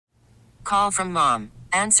Call from mom.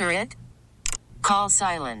 Answer it. Call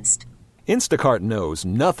silenced. Instacart knows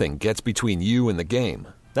nothing gets between you and the game.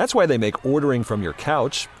 That's why they make ordering from your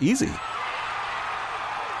couch easy.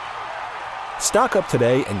 Stock up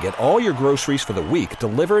today and get all your groceries for the week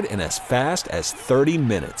delivered in as fast as 30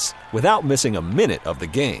 minutes without missing a minute of the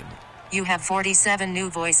game. You have 47 new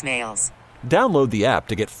voicemails. Download the app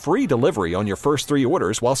to get free delivery on your first 3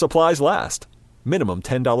 orders while supplies last. Minimum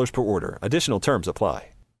 $10 per order. Additional terms apply.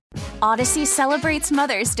 Odyssey celebrates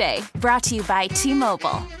Mother's Day, brought to you by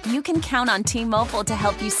T-Mobile. You can count on T-Mobile to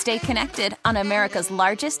help you stay connected on America's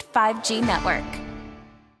largest 5G network.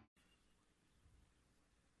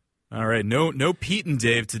 All right, no Pete and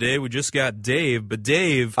Dave today. We just got Dave, but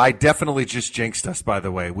Dave... I definitely just jinxed us, by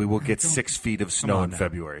the way. We will get 6 feet of snow in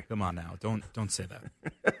February. Come on now. Don't say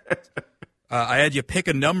that. I had you pick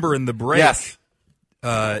a number in the break. Yes.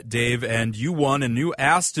 Dave, and you won a new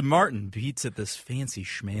Aston Martin. Pete's at this fancy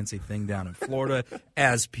schmancy thing down in Florida,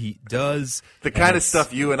 as Pete does. The kind of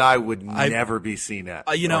stuff you and I would never be seen at.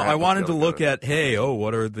 I wanted to look at,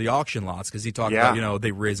 what are the auction lots? Because he talked about,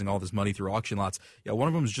 they raising all this money through auction lots. Yeah, one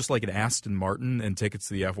of them is just like an Aston Martin and tickets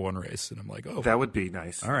to the F1 race. And I'm like, oh. That would be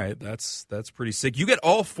nice. All right, that's pretty sick. You get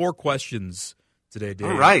all 4 questions today, Dave.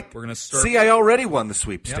 All right. We're gonna start. See, I already won the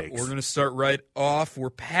sweepstakes. Yep, we're going to start right off. We're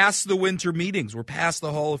past the winter meetings. We're past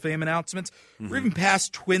the Hall of Fame announcements. Mm-hmm. We're even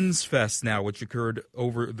past Twins Fest now, which occurred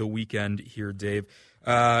over the weekend here, Dave.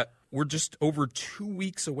 We're just over 2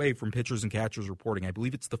 weeks away from pitchers and catchers reporting. I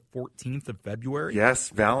believe it's the 14th of February. Yes,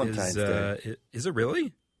 Valentine's Day. Is it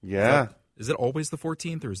really? Yeah. Is it always the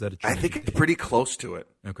 14th, or is that a change? I think it's pretty close to it.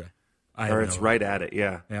 Okay. Or it's right at it,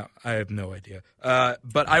 yeah. Yeah, I have no idea.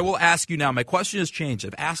 But I will ask you now. My question has changed.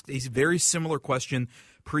 I've asked a very similar question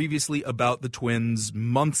previously about the Twins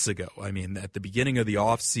months ago. I mean, at the beginning of the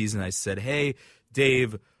offseason, I said, hey,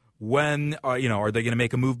 Dave, when are they going to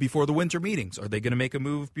make a move before the winter meetings? Are they going to make a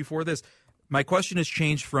move before this? My question has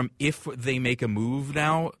changed from if they make a move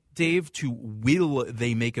now, Dave, to will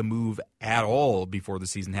they make a move at all before the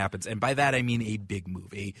season happens? And by that I mean a big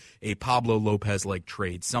move, a Pablo Lopez-like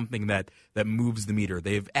trade, something that moves the meter.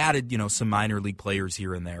 They've added, some minor league players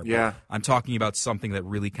here and there. Yeah. I'm talking about something that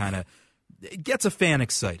really kind of gets a fan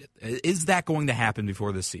excited. Is that going to happen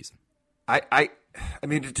before this season? I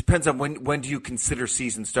mean, it depends on when do you consider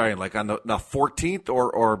season starting, like on the 14th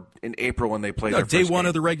or in April when they play their day first one game?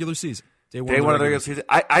 of the regular season. Day one of the regular season.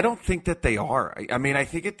 I don't think that they are. I mean, I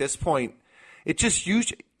think at this point, it just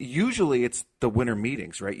usually it's the winter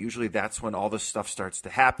meetings, right? Usually that's when all this stuff starts to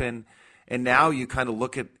happen. And now you kind of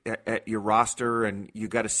look at your roster and you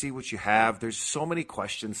got to see what you have. There's so many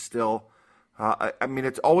questions still. I mean,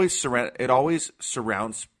 it always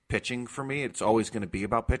surrounds pitching for me. It's always going to be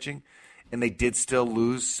about pitching. And they did still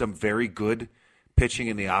lose some very good pitching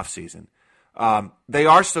in the offseason. They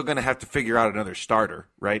are still going to have to figure out another starter,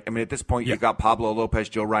 right? I mean, at this point, you've got Pablo Lopez,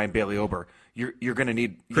 Joe Ryan, Bailey Ober. You're going to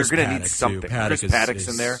need something. Chris Paddock's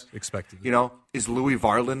in there. Expected. Is Louis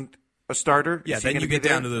Varland a starter? Yeah, then you get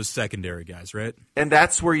down to those secondary guys, right? And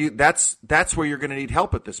that's where that's where you're going to need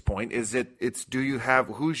help at this point.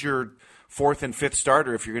 Who's your fourth and fifth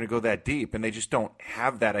starter if you're going to go that deep? And they just don't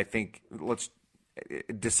have that. I think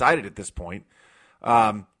decided at this point.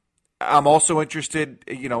 I'm also interested,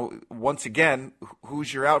 once again,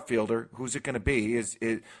 who's your outfielder? Who's it going to be?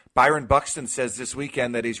 Byron Buxton says this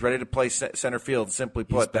weekend that he's ready to play center field. Simply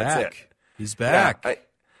put, that's it. He's back.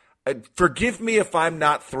 Yeah, forgive me if I'm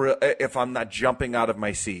not jumping out of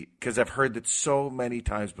my seat, because I've heard that so many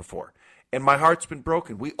times before, and my heart's been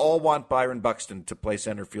broken. We all want Byron Buxton to play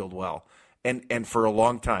center field well, and for a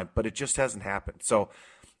long time, but it just hasn't happened. So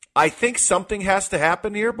I think something has to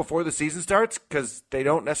happen here before the season starts, because they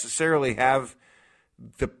don't necessarily have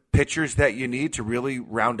the pitchers that you need to really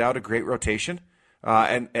round out a great rotation,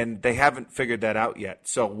 and they haven't figured that out yet.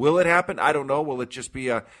 So will it happen? I don't know. Will it just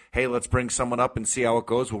be hey, let's bring someone up and see how it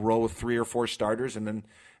goes? We'll roll with 3 or 4 starters and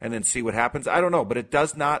then see what happens? I don't know, but it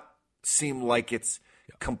does not seem like it's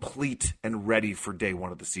complete and ready for day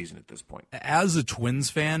one of the season at this point. As a Twins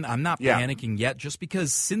fan, I'm not panicking yet, just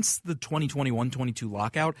because since the 2021-22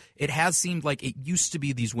 lockout, it has seemed like it used to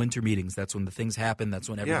be these winter meetings. That's when the things happen. That's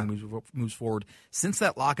when everything moves forward. Since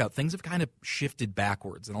that lockout, things have kind of shifted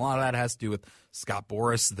backwards, and a lot of that has to do with Scott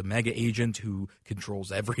Boras, the mega agent who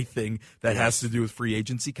controls everything that has to do with free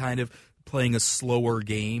agency, kind of playing a slower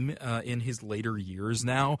game in his later years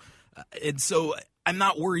now. And so I'm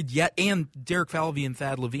not worried yet. And Derek Falvey and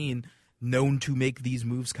Thad Levine, known to make these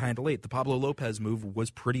moves kind of late. The Pablo Lopez move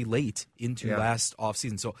was pretty late into last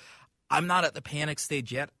offseason. So I'm not at the panic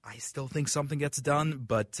stage yet. I still think something gets done,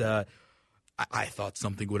 but I thought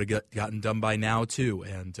something would have gotten done by now too.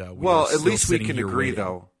 And at least we can agree,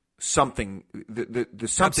 though. something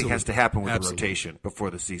something has to happen with the rotation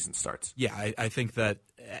before the season starts. Yeah, I think that,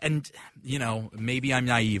 and maybe I'm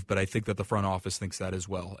naive, but I think that the front office thinks that as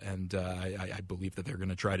well, and I believe that they're going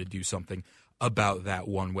to try to do something about that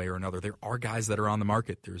one way or another. There are guys that are on the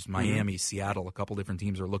market. There's Miami, Seattle, a couple different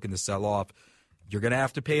teams are looking to sell off. You're going to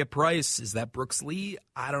have to pay a price. Is that Brooks Lee?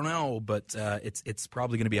 I don't know, but it's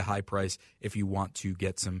probably going to be a high price if you want to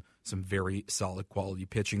get some very solid quality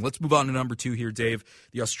pitching. Let's move on to number 2 here, Dave.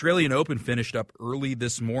 The Australian Open finished up early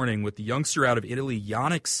this morning with the youngster out of Italy,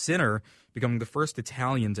 Jannik Sinner, becoming the first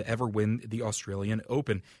Italian to ever win the Australian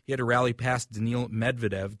Open. He had to rally past Daniil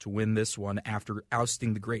Medvedev to win this one after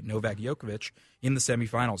ousting the great Novak Djokovic in the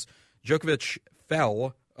semifinals. Djokovic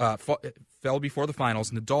fell before the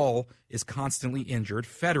finals. Nadal is constantly injured.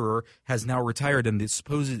 Federer has now retired, and the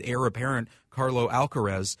supposed heir apparent, Carlo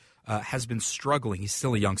Alcaraz, has been struggling. He's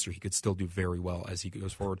still a youngster. He could still do very well as he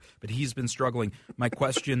goes forward, but he's been struggling. My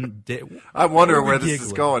question... I'm wondering where this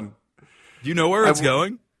is going. Do you know where it's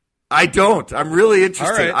going? I don't. I'm really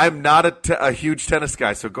interested. Right. I'm not a huge tennis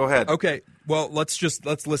guy, so go ahead. Okay. Well, let's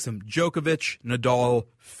listen. Djokovic, Nadal,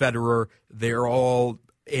 Federer, they're all,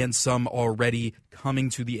 and some already, coming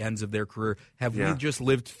to the ends of their career. Have we just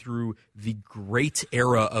lived through the great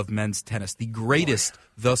era of men's tennis, the greatest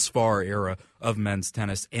thus far era of men's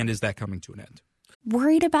tennis, and is that coming to an end?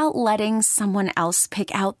 Worried about letting someone else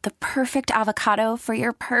pick out the perfect avocado for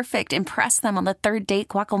your perfect impress them on the third date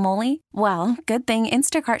guacamole? Well, good thing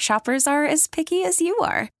Instacart shoppers are as picky as you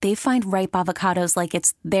are. They find ripe avocados like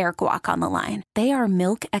it's their guac on the line. They are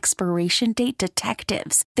milk expiration date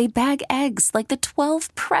detectives. They bag eggs like the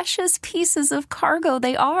 12 precious pieces of cargo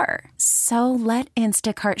they are. So let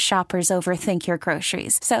Instacart shoppers overthink your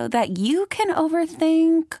groceries so that you can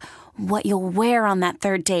overthink what you'll wear on that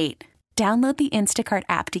third date. Download the Instacart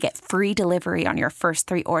app to get free delivery on your first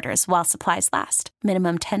 3 orders while supplies last.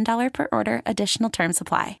 Minimum $10 per order. Additional terms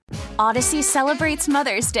apply. Odyssey celebrates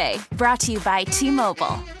Mother's Day. Brought to you by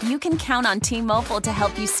T-Mobile. You can count on T-Mobile to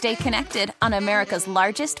help you stay connected on America's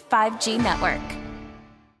largest 5G network.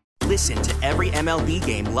 Listen to every MLB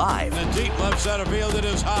game live. In the deep left center field, it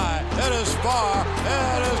is high, it is far,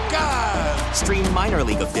 it is gone. Stream minor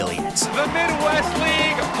league affiliates. The Midwest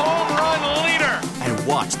League home run leader. And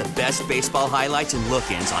watch the best baseball highlights and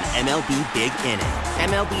look-ins on MLB Big Inning.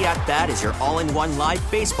 MLB At Bat is your all-in-one live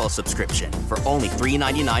baseball subscription for only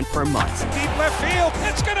 $3.99 per month. Deep left field,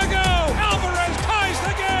 it's gonna go. Alvarez ties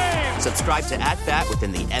the game. Subscribe to At Bat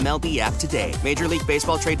within the MLB app today. Major League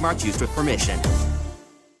Baseball trademarks used with permission.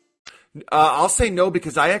 I'll say no,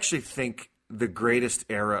 because I actually think the greatest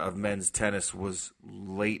era of men's tennis was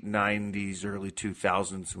late 90s, early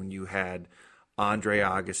 2000s, when you had Andre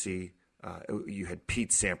Agassi, you had Pete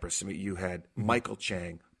Sampras, you had Michael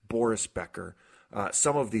Chang, Boris Becker,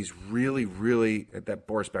 some of these really, really, that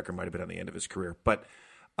Boris Becker might have been on the end of his career. But,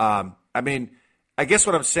 I guess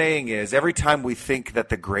what I'm saying is every time we think that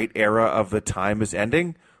the great era of the time is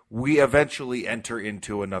ending, we eventually enter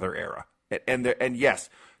into another era. And yes,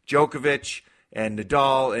 Djokovic and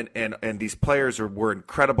Nadal and these players were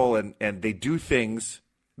incredible, and they do things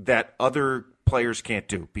that other players can't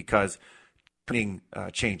do because training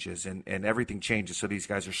changes and everything changes, so these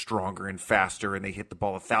guys are stronger and faster, and they hit the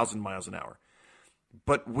ball 1,000 miles an hour.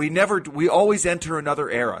 But we always enter another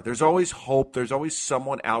era. There's always hope. There's always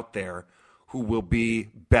someone out there who will be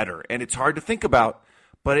better. And it's hard to think about,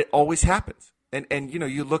 but it always happens. And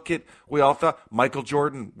you look at, we all thought Michael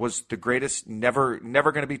Jordan was the greatest, never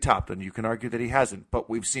going to be topped, and you can argue that he hasn't. But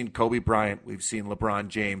we've seen Kobe Bryant, we've seen LeBron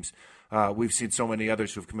James, we've seen so many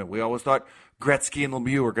others who've come in. We always thought Gretzky and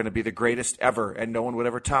Lemieux were going to be the greatest ever, and no one would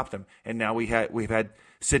ever top them. And now we've had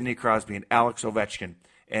Sidney Crosby and Alex Ovechkin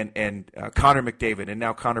and Connor McDavid and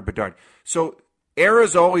now Connor Bedard. So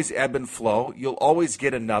eras always ebb and flow. You'll always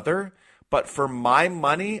get another. But for my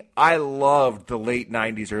money, I loved the late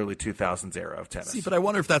 90s, early 2000s era of tennis. See, but I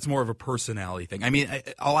wonder if that's more of a personality thing. I mean,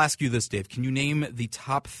 I'll ask you this, Dave. Can you name the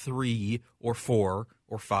top 3 or 4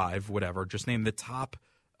 or 5, whatever, just name the top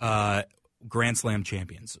Grand Slam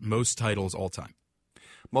champions, most titles all time?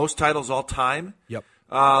 Most titles all time? Yep.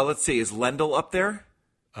 Let's see. Is Lendl up there?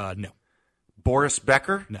 No. Boris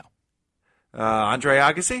Becker? No. Andre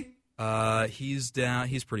Agassi? He's down.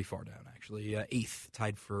 He's pretty far down, actually. 8th,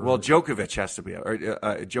 tied for. Well, Djokovic has to be.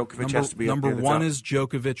 Djokovic has to be. Number up there 1 is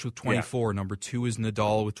Djokovic with 24. Yeah. Number 2 is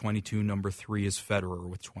Nadal with 22. Number 3 is Federer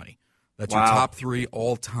with 20. That's your top 3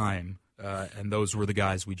 all time, and those were the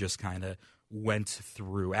guys we just kind of went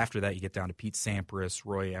through. After that, you get down to Pete Sampras,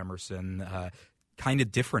 Roy Emerson. Kind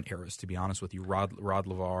of different eras, to be honest with you. Rod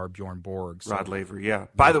Laver, Bjorn Borg. Rod Laver, yeah.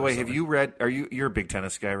 By the way, have you read? You're a big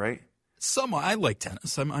tennis guy, right? I like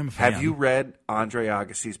tennis. I'm a fan. Have you read Andre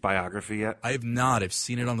Agassi's biography yet? I have not. I've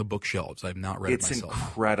seen it on the bookshelves. I have not read it myself. It's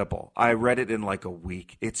incredible. I read it in like a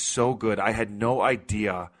week. It's so good. I had no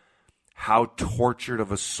idea how tortured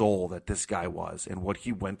of a soul that this guy was and what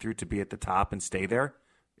he went through to be at the top and stay there.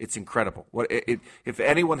 It's incredible. If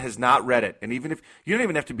anyone has not read it, and even if you don't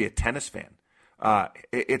even have to be a tennis fan,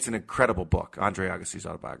 it's an incredible book, Andre Agassi's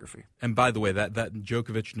autobiography. And by the way, that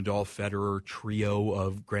Djokovic, Nadal, Federer trio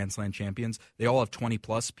of Grand Slam champions, they all have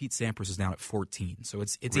 20+. Pete Sampras is now at 14. So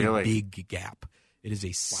it's really? A big gap. It is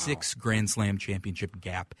a 6 Grand Slam championship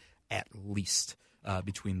gap at least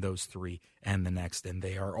between those three and the next. And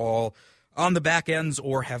they are all on the back ends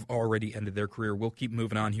or have already ended their career. We'll keep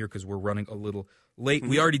moving on here because we're running a little late.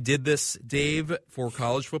 We already did this, Dave, for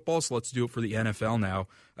college football, so let's do it for the NFL now.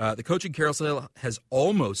 The coaching carousel has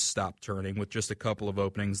almost stopped turning with just a couple of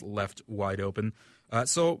openings left wide open.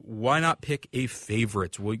 So why not pick a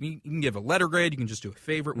favorite? Well, you can give a letter grade, you can just do a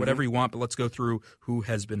favorite, whatever you want, but let's go through who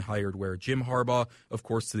has been hired where. Jim Harbaugh, of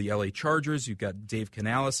course, to the LA Chargers. You've got Dave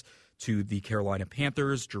Canales to the Carolina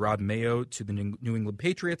Panthers, Gerard Mayo to the New England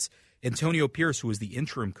Patriots. Antonio Pierce, who was the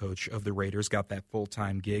interim coach of the Raiders, got that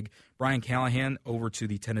full-time gig. Brian Callahan over to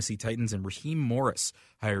the Tennessee Titans, and Raheem Morris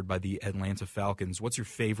hired by the Atlanta Falcons. What's your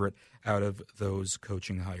favorite out of those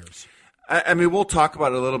coaching hires? I mean, we'll talk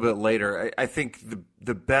about it a little bit later. I think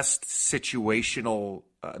the best situation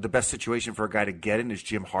for a guy to get in is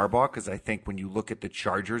Jim Harbaugh, because I think when you look at the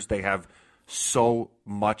Chargers, they have so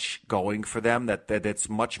much going for them that it's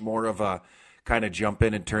much more of a kind of jump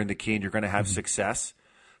in and turn the key and you're going to have success.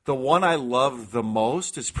 The one I love the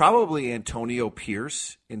most is probably Antonio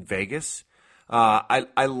Pierce in Vegas.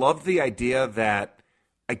 I love the idea that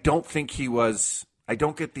I don't think he was. I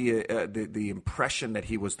don't get the impression that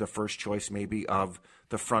he was the first choice maybe of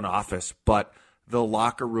the front office, but the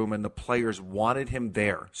locker room and the players wanted him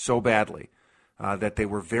there so badly that they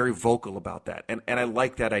were very vocal about that. And I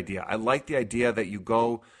like that idea. I like the idea that you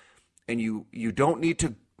go and you don't need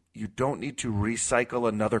to recycle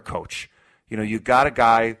another coach. You know, you got a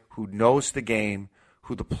guy who knows the game,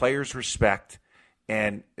 who the players respect,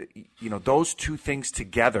 and, you know, those two things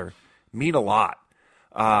together mean a lot.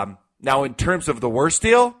 Now, in terms of the worst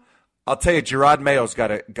deal, I'll tell you, Gerard Mayo's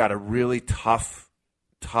got a really tough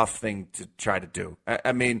thing to try to do.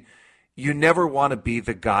 I mean, you never want to be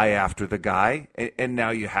the guy after the guy, and now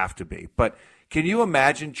you have to be. But can you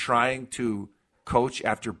imagine trying to coach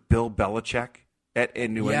after Bill Belichick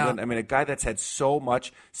in New England? I mean, a guy that's had so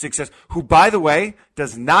much success, who, by the way,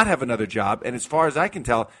 does not have another job, and as far as I can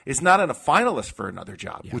tell, is not a finalist for another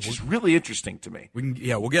job, which is really interesting to me.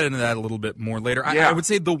 We'll get into that a little bit more later. I would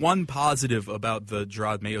say the one positive about the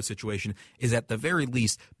Gerard Mayo situation is, at the very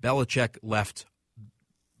least, Belichick left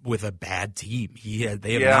with a bad team.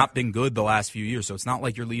 They have not been good the last few years, so it's not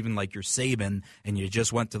like you're leaving like you're Saban and you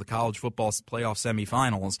just went to the college football playoff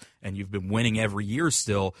semifinals and you've been winning every year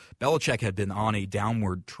still. Belichick had been on a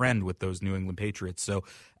downward trend with those New England Patriots, so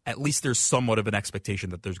at least there's somewhat of an expectation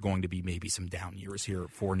that there's going to be maybe some down years here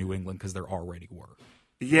for New England, because there already were.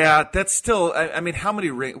 Yeah, that's still, I mean, how many,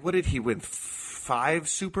 what did he win, 5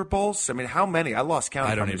 Super Bowls? I mean, how many? I lost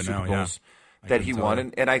count of how many Super Bowls that he won,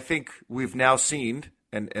 and I think we've now seen,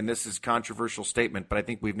 and this is a controversial statement, but I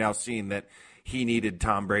think we've now seen that he needed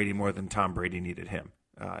Tom Brady more than Tom Brady needed him.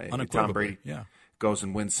 Tom Brady goes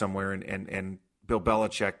and wins somewhere, and Bill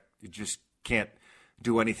Belichick, you just can't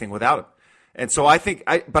do anything without him. And so I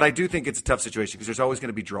do think it's a tough situation, because there's always going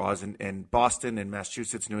to be draws, and Boston and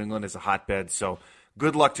Massachusetts, New England is a hotbed. So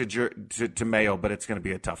good luck to Mayo, but it's going to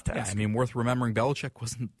be a tough task. Yeah, I mean, worth remembering, Belichick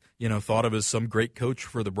wasn't, thought of as some great coach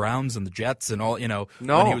for the Browns and the Jets and all,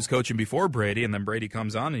 when he was coaching before Brady, and then Brady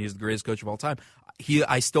comes on and he's the greatest coach of all time.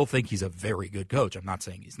 I still think he's a very good coach. I'm not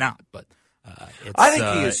saying he's not, but I think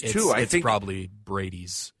he is too. It's probably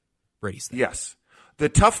Brady's thing. Yes. The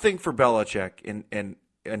tough thing for Belichick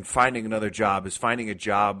and finding another job is finding a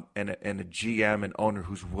job and a GM and owner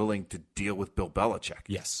who's willing to deal with Bill Belichick.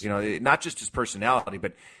 Yes. Not just his personality,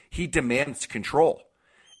 but he demands control.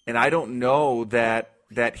 And I don't know that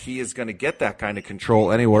he is going to get that kind of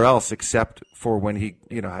control anywhere else except for when he,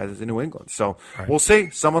 has in New England. So We'll see.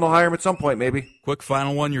 Someone will hire him at some point, maybe. Quick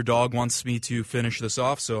final one. Your dog wants me to finish this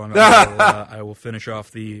off, so I will finish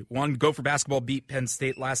off the one. Gopher Basketball beat Penn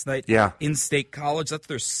State last night in State College. That's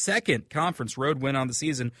their second conference road win on the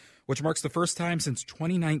season, which marks the first time since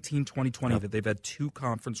 2019-2020 that they've had 2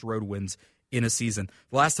 conference road wins in a season.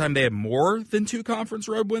 The last time they had more than 2 conference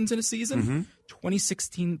road wins in a season,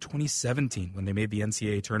 2016-2017, when they made the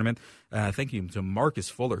NCAA tournament. Thank you to Marcus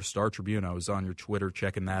Fuller, Star Tribune. I was on your Twitter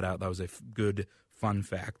checking that out. That was a good, fun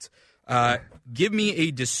fact. Give me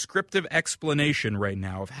a descriptive explanation right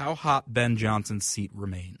now of how hot Ben Johnson's seat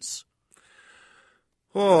remains.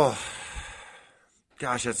 Oh,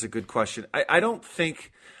 gosh, that's a good question. I don't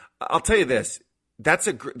think – I'll tell you this.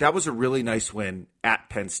 That was a really nice win at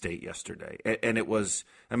Penn State yesterday. And it was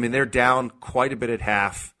 – I mean, they're down quite a bit at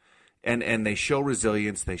half, and they show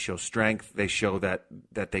resilience. They show strength. They show that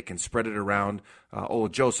they can spread it around. Ola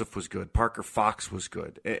Joseph was good. Parker Fox was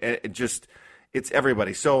good. It's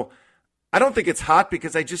everybody. So – I don't think it's hot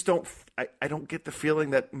because I just don't. I don't get the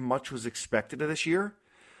feeling that much was expected of this year.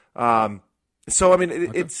 So I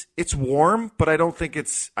mean, it's warm, but I don't think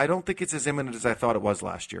it's as imminent as I thought it was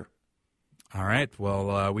last year. All right.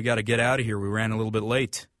 Well, we got to get out of here. We ran a little bit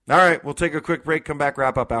late. All right. We'll take a quick break. Come back.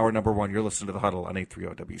 Wrap up hour number 1. You're listening to the Huddle on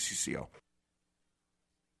 830 WCCO.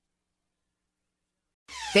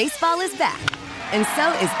 Baseball is back, and so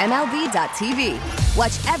is MLB.tv.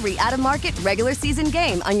 Watch every out-of-market regular season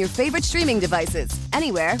game on your favorite streaming devices,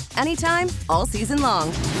 anywhere, anytime, all season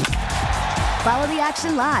long. Follow the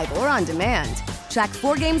action live or on demand. Track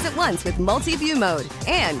 4 games at once with multi-view mode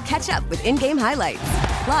and catch up with in-game highlights.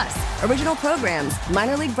 Plus, original programs,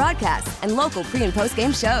 minor league broadcasts, and local pre- and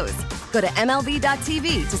post-game shows. Go to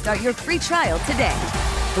MLB.tv to start your free trial today.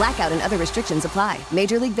 Blackout and other restrictions apply.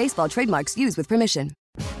 Major League Baseball trademarks used with permission.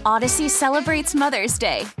 Odyssey celebrates Mother's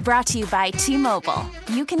Day, brought to you by T-Mobile.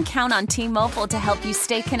 You can count on T-Mobile to help you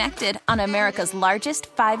stay connected on America's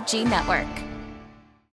largest 5G network.